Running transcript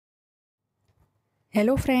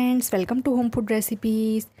Hello friends, welcome to home food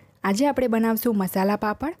recipes. આજે આપણે બનાવશું મસાલા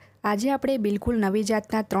પાપડ. આજે આપણે બિલકુલ નવી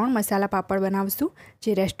જાતના 3 મસાલા પાપડ બનાવશું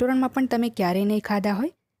જે રેસ્ટોરન્ટમાં પણ તમે ક્યારેય નહીં ખાધા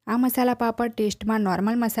હોય. આ મસાલા પાપડ ટેસ્ટમાં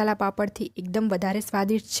નોર્મલ મસાલા પાપડથી એકદમ વધારે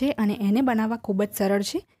સ્વાદિષ્ટ છે અને એને બનાવવા ખૂબ જ સરળ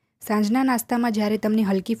છે. સાંજના નાસ્તામાં જ્યારે તમને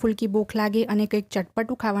હલકી ફૂલકી ભૂખ લાગે અને કંઈક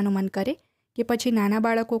ચટપટું ખાવાનું મન કરે કે પછી નાના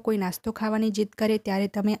બાળકો કોઈ નાસ્તો ખાવાની જીદ કરે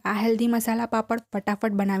ત્યારે તમે આ હેલ્ધી મસાલા પાપડ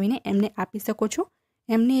ફટાફટ બનાવીને એમને આપી શકો છો.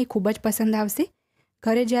 એમને એ ખૂબ જ પસંદ આવશે.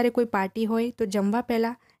 ઘરે જ્યારે કોઈ પાર્ટી હોય તો જમવા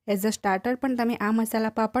પહેલાં એઝ અ સ્ટાર્ટર પણ તમે આ મસાલા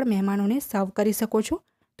પાપડ મહેમાનોને સર્વ કરી શકો છો.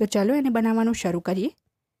 તો ચલો એને બનાવવાનું શરૂ કરીએ.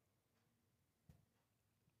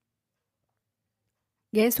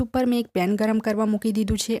 ગેસ ઉપર મેં એક પેન ગરમ કરવા મૂકી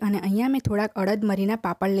દીધું છે અને અહીંયા મેં થોડાક અડદ મરીના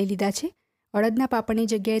પાપડ લઈ લીધા છે. અડદના પાપડની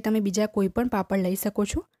જગ્યાએ તમે બીજા કોઈ પણ પાપડ લઈ શકો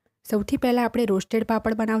છો. સૌથી પહેલાં આપણે રોસ્ટેડ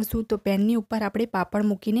પાપડ બનાવશું. તો પેનની ઉપર આપણે પાપડ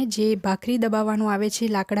મૂકીને જે ભાખરી દબાવવાનું આવે છે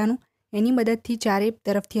લાકડાનું, એની મદદથી ચારે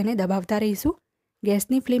તરફથી એને દબાવતા રહીશું.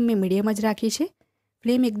 ગેસની ફ્લેમ મેં મીડિયમ જ રાખી છે.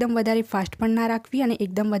 ફ્લેમ એકદમ વધારે ફાસ્ટ પણ ના રાખવી અને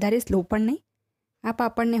એકદમ વધારે સ્લો પણ નહીં. આ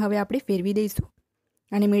પાપડને હવે આપણે ફેરવી દઈશું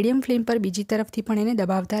અને મીડિયમ ફ્લેમ પર બીજી તરફથી પણ એને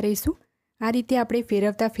દબાવતા રહીશું. આ રીતે આપણે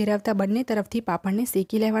ફેરવતા બંને તરફથી પાપડને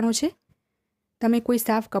શેકી લેવાનો છે. તમે કોઈ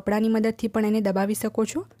સાફ કપડાની મદદથી પણ એને દબાવી શકો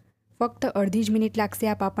છો. ફક્ત અડધી જ મિનિટ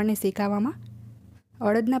લાગશે આ પાપડને શેકાવામાં.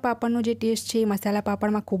 અડદના પાપડનો જે ટેસ્ટ છે એ મસાલા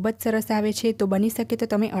પાપડમાં ખૂબ જ સરસ આવે છે. તો બની શકે તો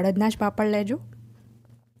તમે અડદના જ પાપડ લેજો.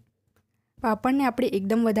 પાપડને આપણે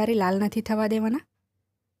એકદમ વધારે લાલ નથી થવા દેવાના.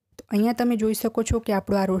 તો અહીંયા તમે જોઈ શકો છો કે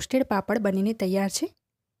આપણો આ રોસ્ટેડ પાપડ બનીને તૈયાર છે.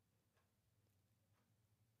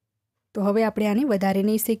 તો હવે આપણે આને વધારે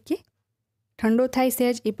નહીં શેકીએ. ઠંડો થાય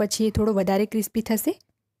સહેજ એ પછી એ થોડો વધારે ક્રિસ્પી થશે.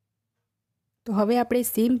 તો હવે આપણે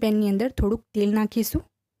સેમ પેનની અંદર થોડુંક તેલ નાખીશું.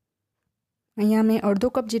 અહીંયા મેં અડધો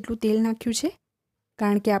કપ જેટલું તેલ નાખ્યું છે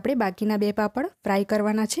કારણ કે આપણે બાકીના 2 પાપડ ફ્રાય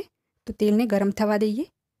કરવાના છે. તો તેલને ગરમ થવા દઈએ.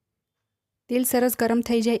 તેલ સરસ ગરમ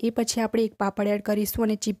થઈ જાય એ પછી આપણે એક પાપડ એડ કરીશું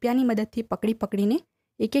અને ચીપિયાની મદદથી પકડીને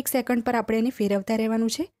એક સેકન્ડ પર આપણે એને ફેરવતા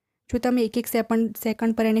રહેવાનું છે. જો તમે એક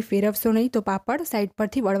સેકન્ડ પર એને ફેરવશો નહીં તો પાપડ સાઈડ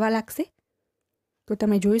પરથી વળવા લાગશે. તો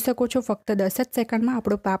તમે જોઈ શકો છો ફક્ત 10 જ સેકન્ડમાં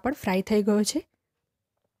આપણો પાપડ ફ્રાય થઈ ગયો છે.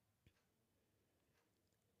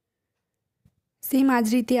 સેમ આ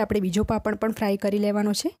જ રીતે આપણે બીજો પાપડ પણ ફ્રાય કરી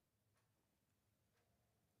લેવાનો છે.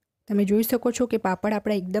 તમે જોઈ શકો છો કે પાપડ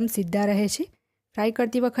આપણા એકદમ સીધા રહે છે. ફ્રાય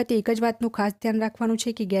કરતી વખતે એક જ વાતનું ખાસ ધ્યાન રાખવાનું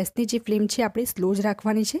છે કે ગેસની જે ફ્લેમ છે આપણે સ્લો જ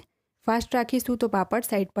રાખવાની છે. ફાસ્ટ રાખીશું તો પાપડ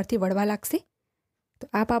સાઈડ પરથી વળવા લાગશે. તો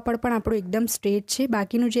આ પાપડ પણ આપણો એકદમ સ્ટ્રેટ છે.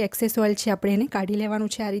 બાકીનું જે એક્સેસ ઓઇલ છે આપણે એને કાઢી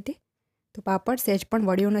લેવાનું છે આ રીતે. તો પાપડ સહેજ પણ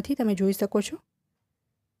વળ્યો નથી, તમે જોઈ શકો છો.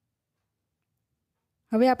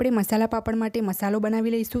 હવે આપણે મસાલા પાપડ માટે મસાલો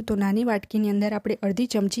બનાવી લઈશું. તો નાની વાટકીની અંદર આપણે અડધી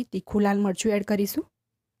ચમચી તીખું લાલ મરચું એડ કરીશું.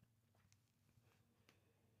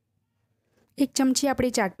 1 ચમચી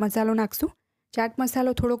આપણે ચાટ મસાલો નાખશું. ચાટ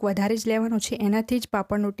મસાલો થોડોક વધારે જ લેવાનો છે, એનાથી જ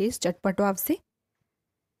પાપડનો ટેસ્ટ ચટપટો આવશે.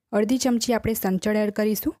 અડધી ચમચી આપણે સંચળ એડ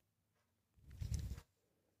કરીશું.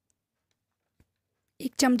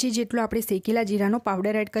 1 ચમચી જેટલો આપણે શેકેલા જીરાનો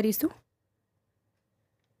પાવડર એડ કરીશું.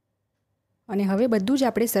 અને હવે બધું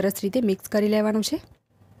જ આપણે સરસ રીતે મિક્સ કરી લેવાનું છે.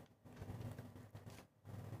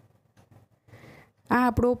 આ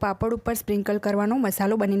આપણો પાપડ ઉપર સ્પ્રિંકલ કરવાનો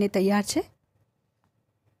મસાલો બનીને તૈયાર છે.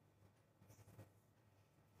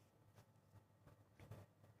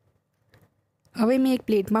 હવે મેં એક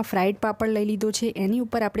પ્લેટમાં ફ્રાઈડ પાપડ લઈ લીધો છે. એની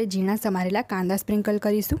ઉપર આપણે ઝીણા સમારેલા કાંદા સ્પ્રિંકલ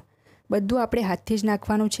કરીશું. બધું આપણે હાથથી જ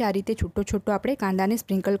નાખવાનું છે. આ રીતે છૂટો આપણે કાંદાને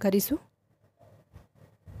સ્પ્રિંકલ કરીશું.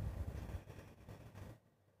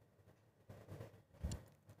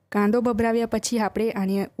 કાંદો ભભરાવ્યા પછી આપણે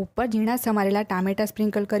આની ઉપર ઝીણા સમારેલા ટામેટાં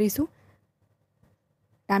સ્પ્રિંકલ કરીશું.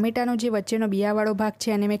 ટામેટાનો જે વચ્ચેનો બિયાવાળો ભાગ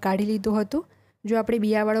છે એને મેં કાઢી લીધો હતો. જો આપણે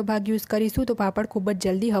બિયાવાળો ભાગ યુઝ કરીશું તો પાપડ ખૂબ જ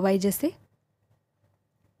જલ્દી હવાઈ જશે.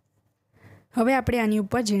 હવે આપણે આની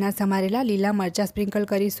ઉપર ઝીણા સમારેલા લીલા મરચાં સ્પ્રિંકલ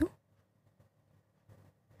કરીશું.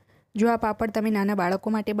 જો આ પાપડ તમે નાના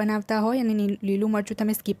બાળકો માટે બનાવતા હોય અને લીલું મરચું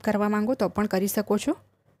તમે સ્કીપ કરવા માંગો તો પણ કરી શકો છો.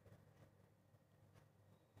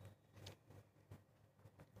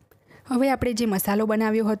 હવે આપણે જે મસાલો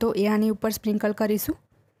બનાવ્યો હતો એ આની ઉપર સ્પ્રિંકલ કરીશું.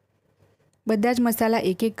 બધા જ મસાલા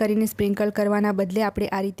એક એક કરીને સ્પ્રિંકલ કરવાના બદલે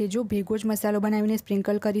આપણે આ રીતે જો ભેગો જ મસાલો બનાવીને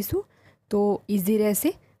સ્પ્રિંકલ કરીશું તો ઇઝી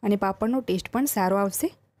રહેશે અને પાપડનો ટેસ્ટ પણ સારો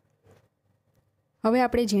આવશે. હવે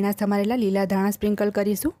આપણે ઝીણા સમારેલા લીલા ધાણા સ્પ્રિંકલ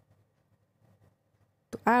કરીશું.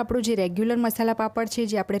 તો આ આપણો જે રેગ્યુલર મસાલા પાપડ છે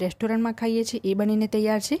જે આપણે રેસ્ટોરન્ટમાં ખાઈએ છીએ એ બનીને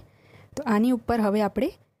તૈયાર છે. તો આની ઉપર હવે આપણે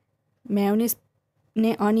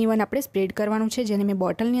મેયોનીઝને અનઇવન આપણે સ્પ્રેડ કરવાનું છે, જેને મેં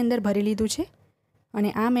બોટલની અંદર ભરી લીધું છે. અને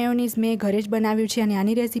આ મેયોનીઝ મેં ઘરે જ બનાવ્યું છે અને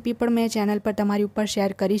આની રેસીપી પણ મેં ચેનલ પર તમારી ઉપર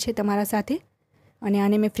શેર કરી છે તમારા સાથે. અને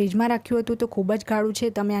આને મેં ફ્રીજમાં રાખ્યું હતું તો ખૂબ જ ગાઢું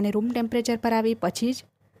છે. તમે આને રૂમ ટેમ્પરેચર પર આવી પછી જ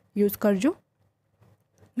યુઝ કરજો.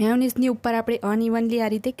 મેયોનીઝની ઉપર આપણે અનઇવનલી આ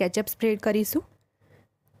રીતે કેચઅપ સ્પ્રેડ કરીશું.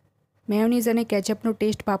 મેયોનીઝ અને કેચઅપનો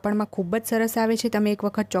ટેસ્ટ પાપડમાં ખૂબ જ સરસ આવે છે. તમે એક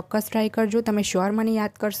વખત ચોક્કસ ટ્રાય કરજો, તમે શ્યોર મને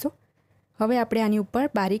યાદ કરશો. હવે આપણે આની ઉપર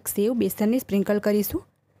બારીક સેવ બેસનની સ્પ્રિંકલ કરીશું.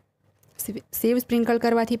 સેવ સ્પ્રિંકલ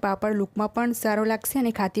કરવાથી પાપડ લુકમાં પણ સારો લાગશે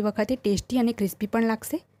અને ખાતી વખતે ટેસ્ટી અને ક્રિસ્પી પણ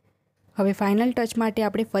લાગશે. હવે ફાઇનલ ટચ માટે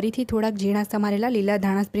આપણે ફરીથી થોડાક ઝીણા સમારેલા લીલા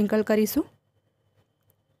ધાણા સ્પ્રિંકલ કરીશું.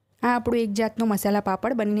 આ આપણો એક જાતનો મસાલા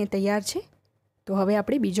પાપડ બનીને તૈયાર છે. તો હવે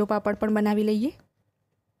આપણે બીજો પાપડ પણ બનાવી લઈએ.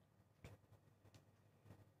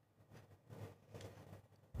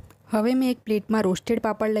 હવે મેં એક પ્લેટમાં રોસ્ટેડ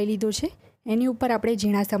પાપડ લઈ લીધો છે. એની ઉપર આપણે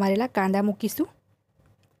ઝીણા સમારેલા કાંદા મૂકીશું.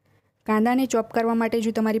 કાંદાને ચોપ કરવા માટે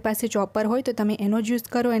જો તમારી પાસે ચોપર હોય તો તમે એનો જ યુઝ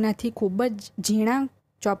કરો. એનાથી ખૂબ જ ઝીણા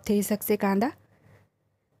ચોપ થઈ શકશે કાંદા.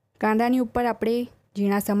 કાંદાની ઉપર આપણે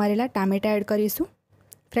ઝીણા સમારેલા ટામેટાં એડ કરીશું.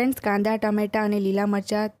 ફ્રેન્ડ્સ, કાંદા, ટામેટાં અને લીલા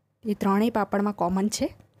મરચાં એ ત્રણેય પાપડમાં કોમન છે.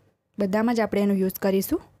 બધામાં જ આપણે એનો યુઝ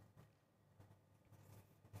કરીશું.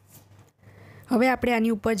 હવે આપણે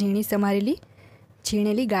આની ઉપર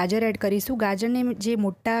છીણેલી ગાજર એડ કરીશું. ગાજરને જે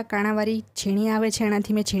મોટા કાણાવાળી છીણી આવે છે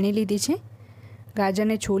એનાથી મેં છીણી લીધી છે.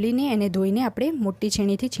 ગાજરને છોલીને એને ધોઈને આપણે મોટી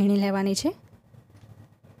છીણીથી છીણી લેવાની છે.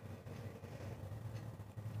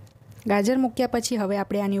 ગાજર મૂક્યા પછી હવે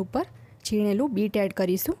આપણે આની ઉપર છીણેલું બીટ એડ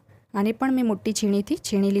કરીશું. આને પણ મેં મોટી છીણીથી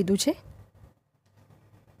છીણી લીધું છે.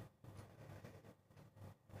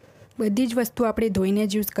 બધી જ વસ્તુ આપણે ધોઈને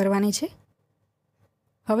જ યુઝ કરવાની છે.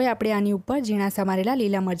 હવે આપણે આની ઉપર ઝીણા સમારેલા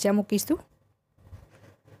લીલા મરચાં મૂકીશું.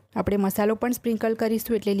 આપણે મસાલો પણ સ્પ્રિંકલ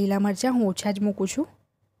કરીશું એટલે લીલા મરચાં હું ઓછા જ મૂકું છું.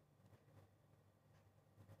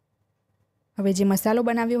 હવે જે મસાલો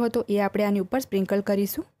બનાવ્યો હતો એ આપણે આની ઉપર સ્પ્રિંકલ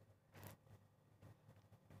કરીશું.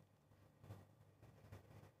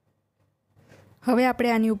 હવે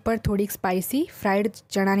આપણે આની ઉપર થોડીક સ્પાઇસી ફ્રાઈડ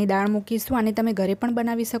ચણાની દાળ મૂકીશું. આને તમે ઘરે પણ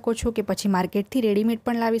બનાવી શકો છો કે પછી માર્કેટથી રેડીમેડ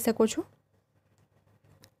પણ લાવી શકો છો.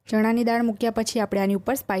 ચણાની દાળ મૂક્યા પછી આપણે આની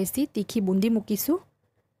ઉપર સ્પાઇસી તીખી બુંદી મૂકીશું.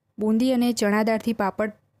 બુંદી અને ચણા દાળથી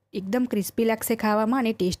પાપડ એકદમ ક્રિસ્પી લાગશે ખાવામાં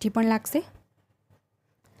અને ટેસ્ટી પણ લાગશે.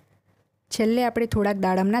 છેલ્લે આપણે થોડાક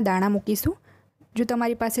દાડમના દાણા મૂકીશું. જો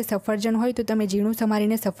તમારી પાસે સફરજન હોય તો તમે ઝીણું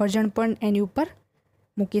સમારીને સફરજન પણ એની ઉપર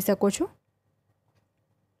મૂકી શકો છો.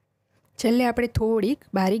 છેલ્લે આપણે થોડીક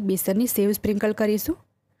બારીક બેસનની સેવ સ્પ્રિંકલ કરીશું.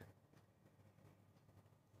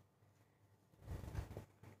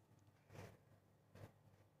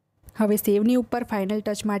 હવે સેવની ઉપર ફાઇનલ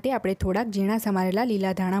ટચ માટે આપણે થોડાક ઝીણા સમારેલા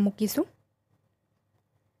લીલા ધાણા મૂકીશું.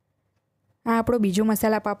 આ આપણો બીજો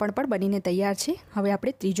મસાલા પાપડ પણ બનીને તૈયાર છે. હવે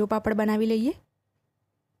આપણે ત્રીજો પાપડ બનાવી લઈએ.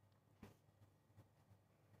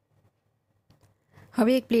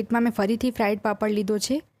 હવે એક પ્લેટમાં મેં ફરીથી ફ્રાઈડ પાપડ લીધો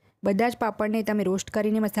છે. બધા જ પાપડને તમે રોસ્ટ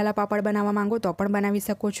કરીને મસાલા પાપડ બનાવવા માંગો તો પણ બનાવી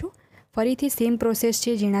શકો છો. ફરીથી સેમ પ્રોસેસ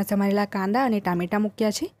છે. ઝીણા સમારેલા કાંદા અને ટામેટાં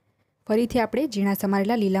મૂક્યા છે. ફરીથી આપણે ઝીણા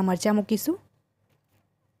સમારેલા લીલા મરચાં મૂકીશું.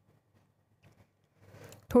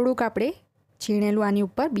 થોડુંક આપણે છીણેલું આની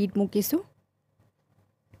ઉપર બીટ મૂકીશું.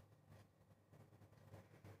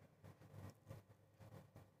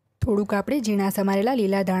 થોડુંક આપણે ઝીણા સમારેલા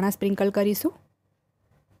લીલા ધાણા સ્પ્રિંકલ કરીશું.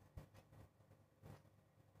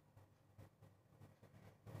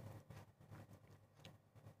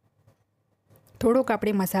 થોડોક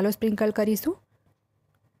આપણે મસાલો સ્પ્રિંકલ કરીશું.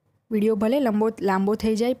 વિડીયો ભલે લાંબો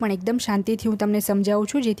થઈ જાય પણ એકદમ શાંતિથી હું તમને સમજાવું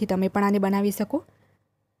છું જેથી તમે પણ આને બનાવી શકો.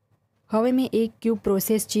 હવે મેં 1 ક્યુબ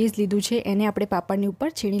પ્રોસેસ ચીઝ લીધું છે. એને આપણે પાપડની ઉપર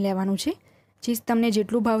છીણી લેવાનું છે. ચીઝ તમને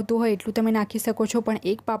જેટલું ભાવતું હોય એટલું તમે નાખી શકો છો પણ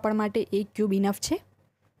એક પાપડ માટે 1 ક્યુબ ઇનફ છે.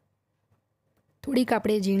 થોડીક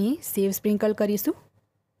આપણે ઝીણી સેવ સ્પ્રિંકલ કરીશું.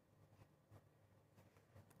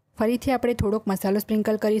 ફરીથી આપણે થોડોક મસાલો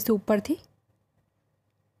સ્પ્રિંકલ કરીશું ઉપરથી.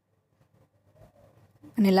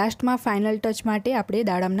 અને લાસ્ટમાં ફાઇનલ ટચ માટે આપણે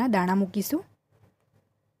દાડમના દાણા મૂકીશું.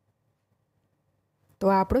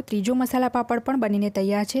 તો આ આપણો ત્રીજો મસાલા પાપડ પણ બનીને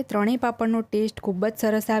તૈયાર છે. ત્રણેય પાપડનો ટેસ્ટ ખૂબ જ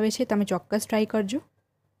સરસ આવે છે. તમે ચોક્કસ ટ્રાય કરજો.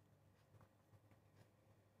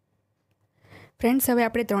 ફ્રેન્ડ્સ, હવે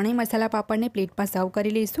આપણે ત્રણેય મસાલા પાપડને પ્લેટમાં સર્વ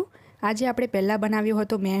કરી લઈશું. આજે આપણે પહેલાં બનાવ્યો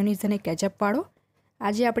હતો મેયોનીઝ અને કેચઅપવાળો.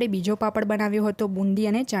 આજે આપણે બીજો પાપડ બનાવ્યો હતો બુંદી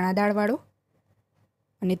અને ચણા દાળવાળો.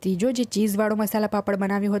 અને ત્રીજો જે ચીઝવાળો મસાલા પાપડ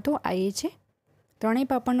બનાવ્યો હતો આ એ છે. ત્રણેય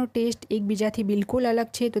પાપડનો ટેસ્ટ એકબીજાથી બિલકુલ અલગ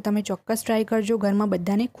છે. તો તમે ચોક્કસ ટ્રાય કરજો. ઘરમાં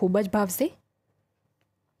બધાને ખૂબ જ ભાવશે.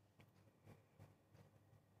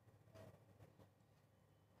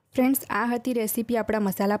 ફ્રેન્ડ્સ, આ હતી રેસીપી આપણા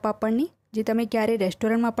મસાલા પાપડની, જે તમે ક્યારે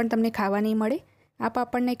રેસ્ટોરન્ટમાં પણ તમને ખાવા નહીં મળે. આ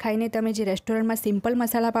પાપડને ખાઈને તમે જે રેસ્ટોરન્ટમાં સિમ્પલ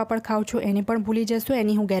મસાલા પાપડ ખાઓ છો એને પણ ભૂલી જશો.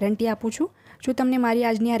 એની હું ગેરંટી આપું છું. જો તમને મારી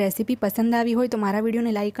આજની આ રેસીપી પસંદ આવી હોય તો મારા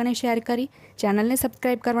વિડીયોને લાઇક અને શેર કરી ચેનલને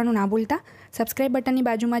સબસ્ક્રાઈબ કરવાનું ના ભૂલતા. સબસ્ક્રાઈબ બટનની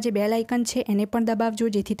બાજુમાં જે બેલ આઇકન છે એને પણ દબાવજો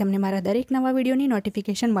જેથી તમને મારા દરેક નવા વિડીયોની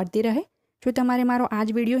નોટિફિકેશન મળતી રહે. જો તમારે મારો આ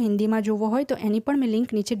જ વિડીયો હિન્દીમાં જોવો હોય તો એની પણ મેં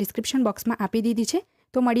લિંક નીચે ડિસ્ક્રિપ્શન બોક્સમાં આપી દીધી છે.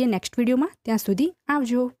 તો મળીએ નેક્સ્ટ વિડીયોમાં. ત્યાં સુધી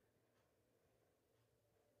આવજો.